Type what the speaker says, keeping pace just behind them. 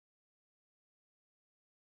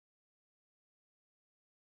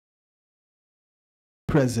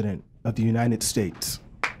President of the United States.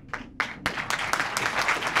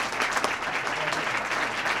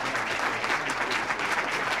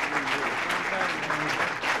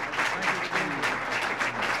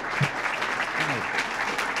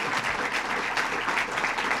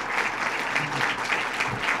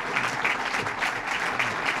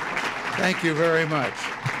 Thank you very much.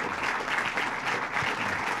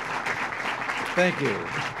 Thank you.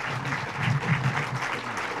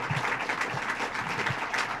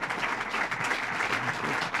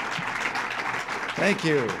 Thank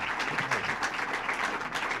you.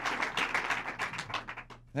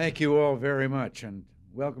 Thank you all very much, and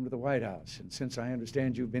welcome to the White House. And since I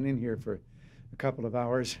understand you've been in here for a couple of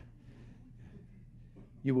hours,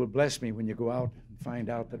 you will bless me when you go out and find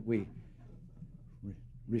out that we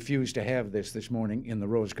refused to have this morning in the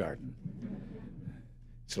Rose Garden.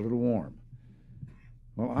 It's a little warm.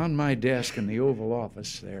 Well, on my desk in the Oval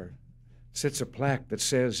Office there sits a plaque that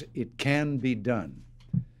says, "It can be done."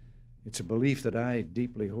 It's a belief that I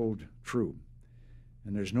deeply hold true.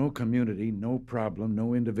 And there's no community, no problem,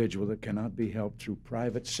 no individual that cannot be helped through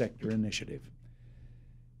private sector initiative.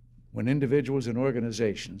 When individuals and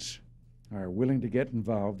organizations are willing to get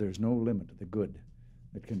involved, there's no limit to the good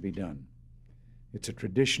that can be done. It's a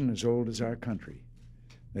tradition as old as our country,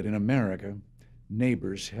 that in America,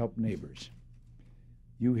 neighbors help neighbors.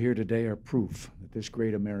 You here today are proof that this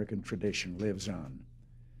great American tradition lives on.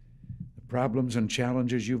 The problems and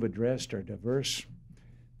challenges you've addressed are diverse.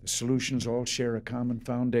 The solutions all share a common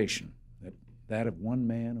foundation, that of one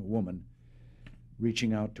man or woman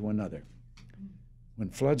reaching out to another. When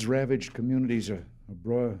floods ravaged communities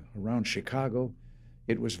around Chicago,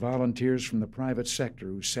 it was volunteers from the private sector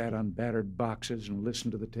who sat on battered boxes and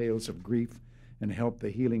listened to the tales of grief and helped the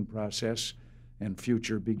healing process and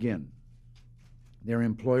future begin. Their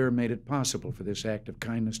employer made it possible for this act of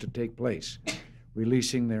kindness to take place,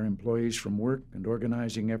 releasing their employees from work and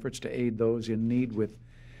organizing efforts to aid those in need with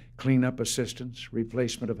cleanup assistance,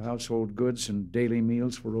 replacement of household goods, and daily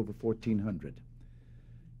meals for over 1,400.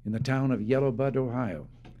 In the town of Yellowbud, Ohio,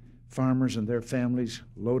 farmers and their families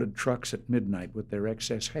loaded trucks at midnight with their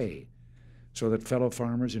excess hay so that fellow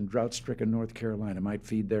farmers in drought-stricken North Carolina might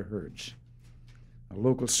feed their herds. A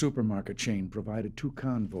local supermarket chain provided 2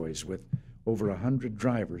 convoys with over 100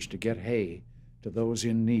 drivers to get hay to those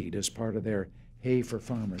in need as part of their Hay for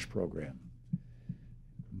Farmers program.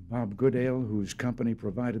 Bob Goodale, whose company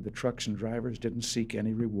provided the trucks and drivers, didn't seek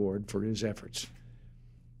any reward for his efforts.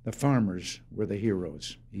 The farmers were the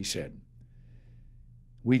heroes, he said.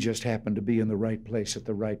 We just happened to be in the right place at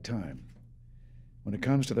the right time. When it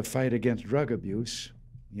comes to the fight against drug abuse,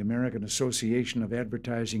 the American Association of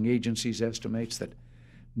Advertising Agencies estimates that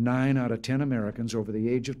 9 out of 10 Americans over the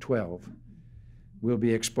age of 12 will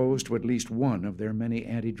be exposed to at least one of their many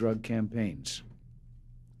anti-drug campaigns.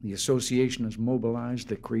 The association has mobilized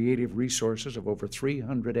the creative resources of over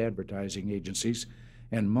 300 advertising agencies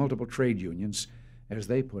and multiple trade unions, as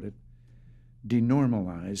they put it,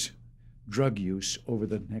 denormalize drug use over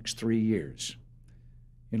the next 3 years.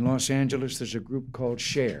 In Los Angeles, there's a group called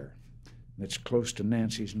SHARE that's close to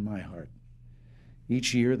Nancy's and my heart.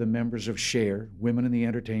 Each year, the members of SHARE, women in the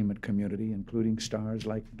entertainment community, including stars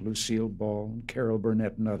like Lucille Ball and Carol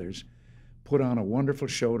Burnett and others, put on a wonderful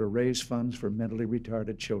show to raise funds for mentally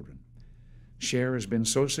retarded children. SHARE has been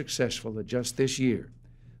so successful that just this year,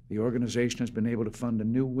 the organization has been able to fund a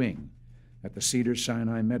new wing at the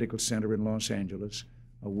Cedars-Sinai Medical Center in Los Angeles,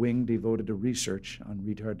 a wing devoted to research on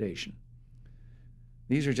retardation.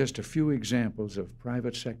 These are just a few examples of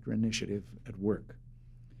private sector initiative at work.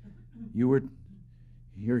 You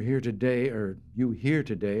here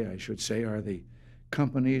today, I should say, are the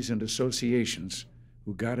companies and associations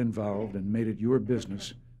who got involved and made it your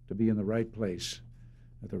business to be in the right place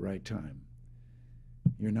at the right time.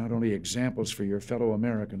 You're not only examples for your fellow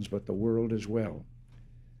Americans, but the world as well.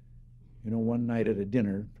 You know, one night at a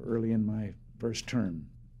dinner early in my first term,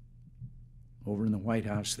 over in the White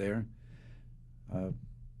House there,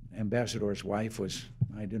 ambassador's wife was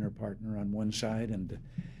my dinner partner on one side, and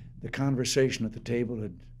the conversation at the table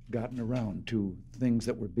had gotten around to things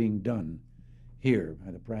that were being done here by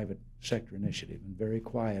the private sector initiative. And very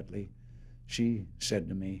quietly, she said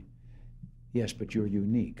to me, "Yes, but you're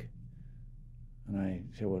unique." And I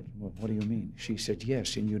said, well, what do you mean? She said,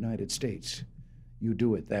 "Yes, in the United States, you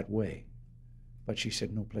do it that way." But she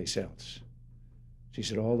said, "No place else." She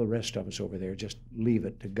said, "All the rest of us over there just leave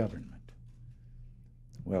it to government."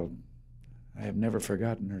 Well, I have never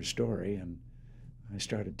forgotten her story, and I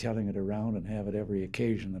started telling it around and have at every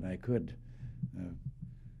occasion that I could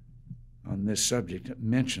on this subject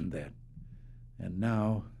mention that. And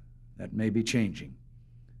now that may be changing.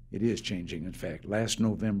 It is changing, in fact. Last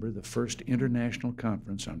November, the first international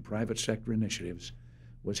conference on private sector initiatives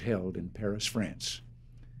was held in Paris, France,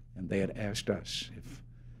 and they had asked us if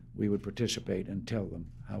we would participate and tell them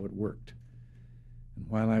how it worked. And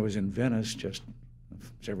while I was in Venice just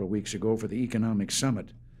several weeks ago for the Economic Summit,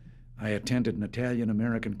 I attended an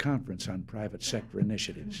Italian-American conference on private sector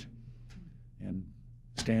initiatives. And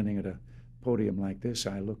standing at a podium like this,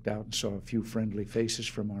 I looked out and saw a few friendly faces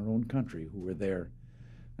from our own country who were there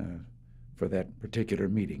for that particular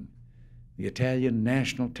meeting. The Italian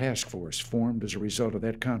National Task Force, formed as a result of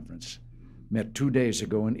that conference, met 2 days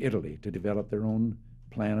ago in Italy to develop their own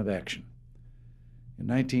plan of action. In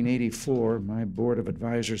 1984, my Board of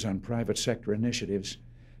Advisors on Private Sector Initiatives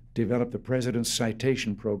developed the President's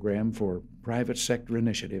Citation Program for private sector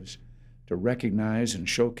initiatives to recognize and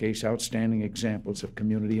showcase outstanding examples of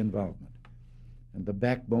community involvement. And the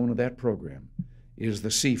backbone of that program is the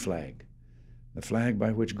C flag, the flag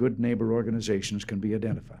by which good neighbor organizations can be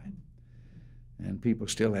identified. And people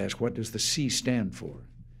still ask, what does the C stand for?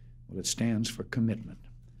 Well, it stands for commitment,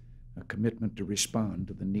 a commitment to respond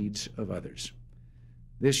to the needs of others.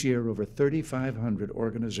 This year, over 3,500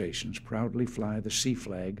 organizations proudly fly the C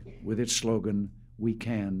flag with its slogan, "We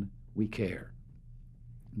can, we care."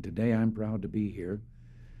 And today I'm proud to be here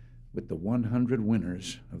with the 100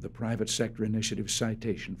 winners of the Private Sector Initiative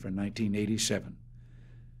Citation for 1987,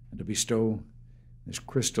 and to bestow this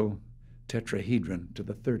crystal tetrahedron to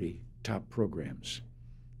the 30 top programs.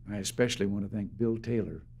 I especially want to thank Bill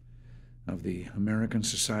Taylor of the American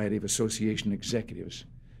Society of Association Executives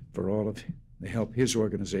for all of the help his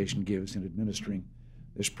organization gives in administering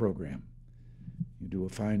this program. You do a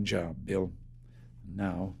fine job, Bill.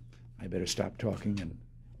 Now, I better stop talking and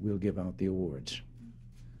we'll give out the awards.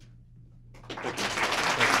 I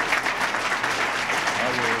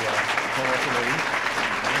will call up the lady.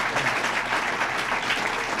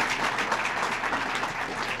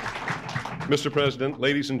 Mr. President,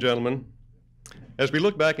 ladies and gentlemen, as we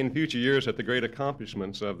look back in future years at the great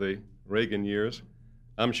accomplishments of the Reagan years,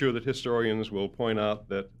 I'm sure that historians will point out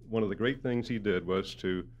that one of the great things he did was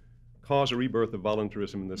to cause a rebirth of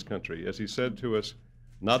voluntarism in this country. As he said to us,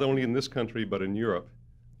 not only in this country but in Europe,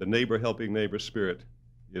 the neighbor helping neighbor spirit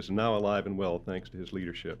is now alive and well thanks to his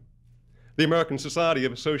leadership. The American Society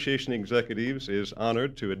of Association Executives is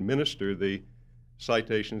honored to administer the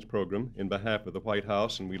Citations program in behalf of the White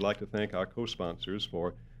House, and we'd like to thank our co-sponsors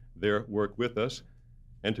for their work with us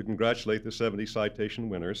and to congratulate the 70 citation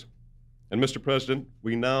winners. And Mr. President,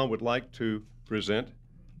 we now would like to present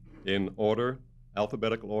in order,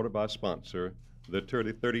 alphabetical order by sponsor, the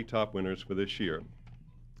 30 top winners for this year.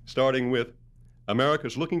 Starting with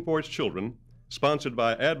America's Looking for Its Children, sponsored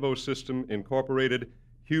by Advo System Incorporated,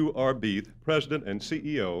 Hugh R. Beath, President and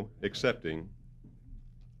CEO, accepting.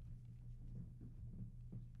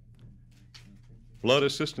 Flood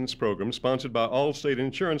Assistance Program, sponsored by Allstate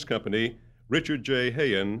Insurance Company, Richard J.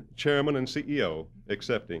 Hayen, Chairman and CEO,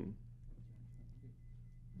 accepting.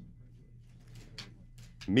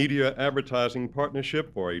 Media Advertising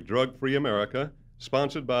Partnership for a Drug-Free America,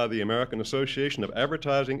 sponsored by the American Association of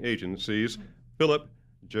Advertising Agencies, Philip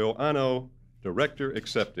Joanno, Director,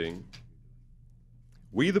 accepting.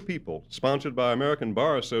 We the People, sponsored by American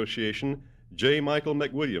Bar Association, J. Michael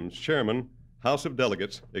McWilliams, Chairman, House of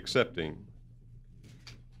Delegates, accepting.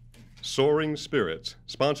 Soaring Spirits,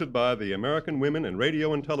 sponsored by the American Women in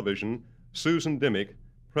Radio and Television, Susan Dimmick,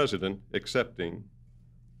 President, accepting.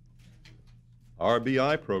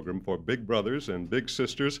 RBI Program for Big Brothers and Big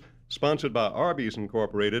Sisters, sponsored by Arby's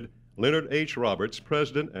Incorporated, Leonard H. Roberts,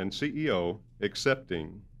 President and CEO,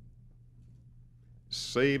 accepting.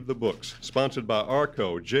 Save the Books, sponsored by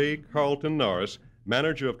ARCO, J. Carlton Norris,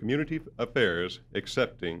 Manager of Community Affairs,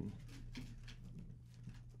 accepting.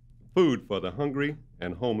 Food for the Hungry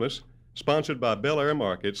and Homeless, sponsored by Bel Air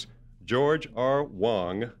Markets, George R.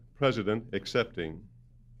 Wong, President, accepting.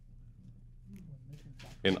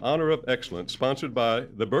 In Honor of Excellence, sponsored by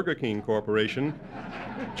the Burger King Corporation,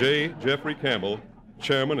 J. Jeffrey Campbell,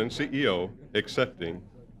 Chairman and CEO, accepting.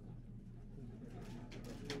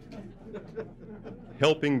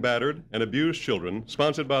 Helping Battered and Abused Children,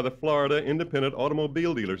 sponsored by the Florida Independent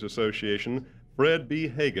Automobile Dealers Association, Fred B.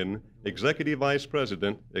 Hagan, Executive Vice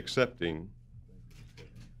President, accepting.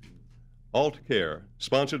 Alt Care,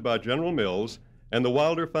 sponsored by General Mills and the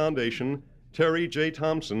Wilder Foundation, Terry J.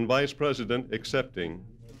 Thompson, Vice President, accepting.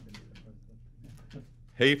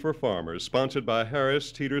 Hay for Farmers, sponsored by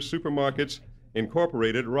Harris Teeter Supermarkets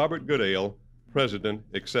Incorporated, Robert Goodale, President,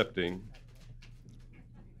 accepting.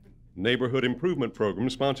 Neighborhood Improvement Program,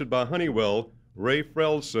 sponsored by Honeywell, Ray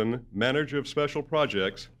Frelson, Manager of Special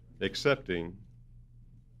Projects, accepting.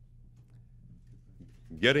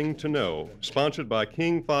 Getting to Know, sponsored by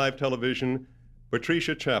King 5 Television,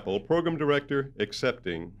 Patricia Chappell, Program Director,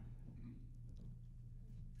 accepting.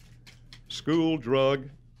 School-age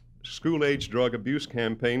drug abuse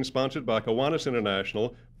campaign, sponsored by Kiwanis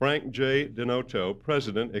International, Frank J. Denoto,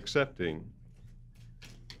 President, accepting.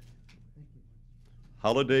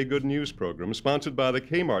 Holiday Good News Program, sponsored by the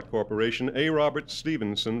Kmart Corporation, A. Robert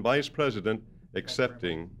Stevenson, Vice President,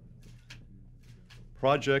 accepting.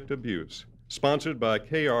 Project Abuse, sponsored by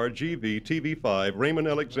KRGV TV5, Raymond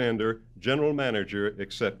Alexander, General Manager,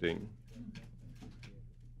 accepting.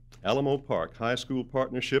 Alamo Park High School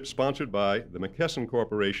Partnership, sponsored by the McKesson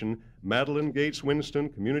Corporation, Madeline Gates Winston,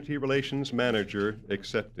 Community Relations Manager,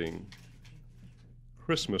 accepting.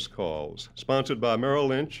 Christmas Calls, sponsored by Merrill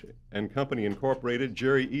Lynch and Company Incorporated,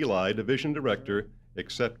 Jerry Eli, Division Director,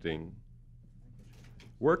 accepting.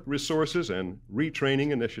 Work Resources and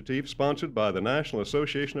Retraining Initiative, sponsored by the National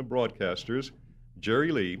Association of Broadcasters,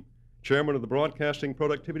 Jerry Lee, Chairman of the Broadcasting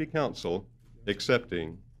Productivity Council,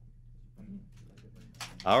 accepting.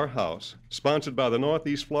 Our House, sponsored by the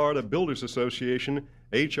Northeast Florida Builders Association,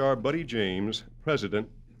 H.R. Buddy James, President,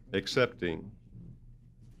 accepting.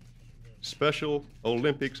 Special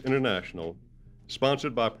Olympics International,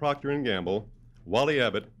 sponsored by Procter & Gamble, Wally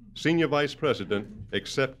Abbott, Senior Vice President,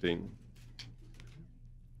 accepting.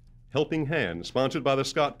 Helping Hand, sponsored by the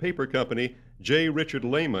Scott Paper Company, J. Richard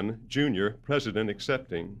Lehman, Jr., President,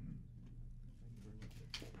 accepting.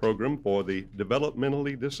 Program for the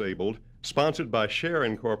Developmentally Disabled, sponsored by Share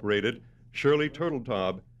Incorporated, Shirley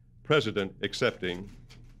Turtletaub, President, accepting.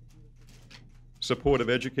 Support of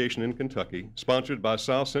Education in Kentucky, sponsored by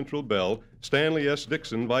South Central Bell, Stanley S.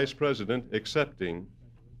 Dixon, Vice President, accepting.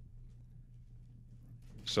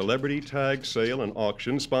 Celebrity Tag Sale and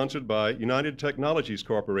Auction, sponsored by United Technologies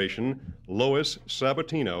Corporation, Lois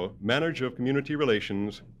Sabatino, Manager of Community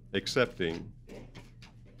Relations, accepting.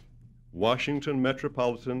 Washington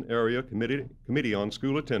Metropolitan Area Committee on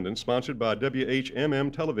School Attendance, sponsored by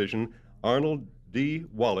WHMM Television, Arnold D.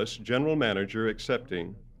 Wallace, General Manager,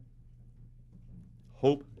 accepting.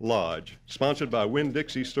 Hope Lodge, sponsored by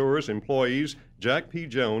Winn-Dixie Stores employees, Jack P.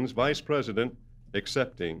 Jones, Vice President,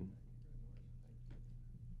 accepting.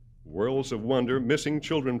 Worlds of Wonder Missing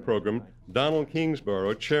Children Program, Donald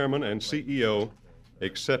Kingsborough, Chairman and CEO,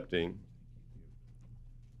 accepting.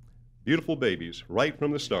 Beautiful Babies, Right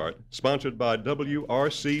from the Start, sponsored by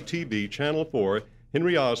WRC-TV Channel 4,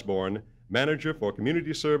 Henry Osborne, Manager for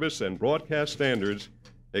Community Service and Broadcast Standards,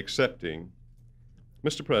 accepting.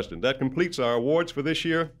 Mr. President, that completes our awards for this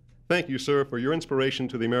year. Thank you, sir, for your inspiration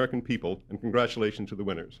to the American people, and congratulations to the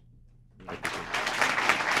winners. Thank you, sir.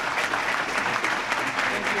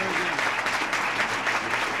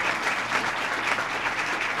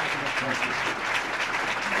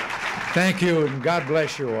 Thank you, and God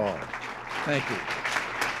bless you all. Thank you.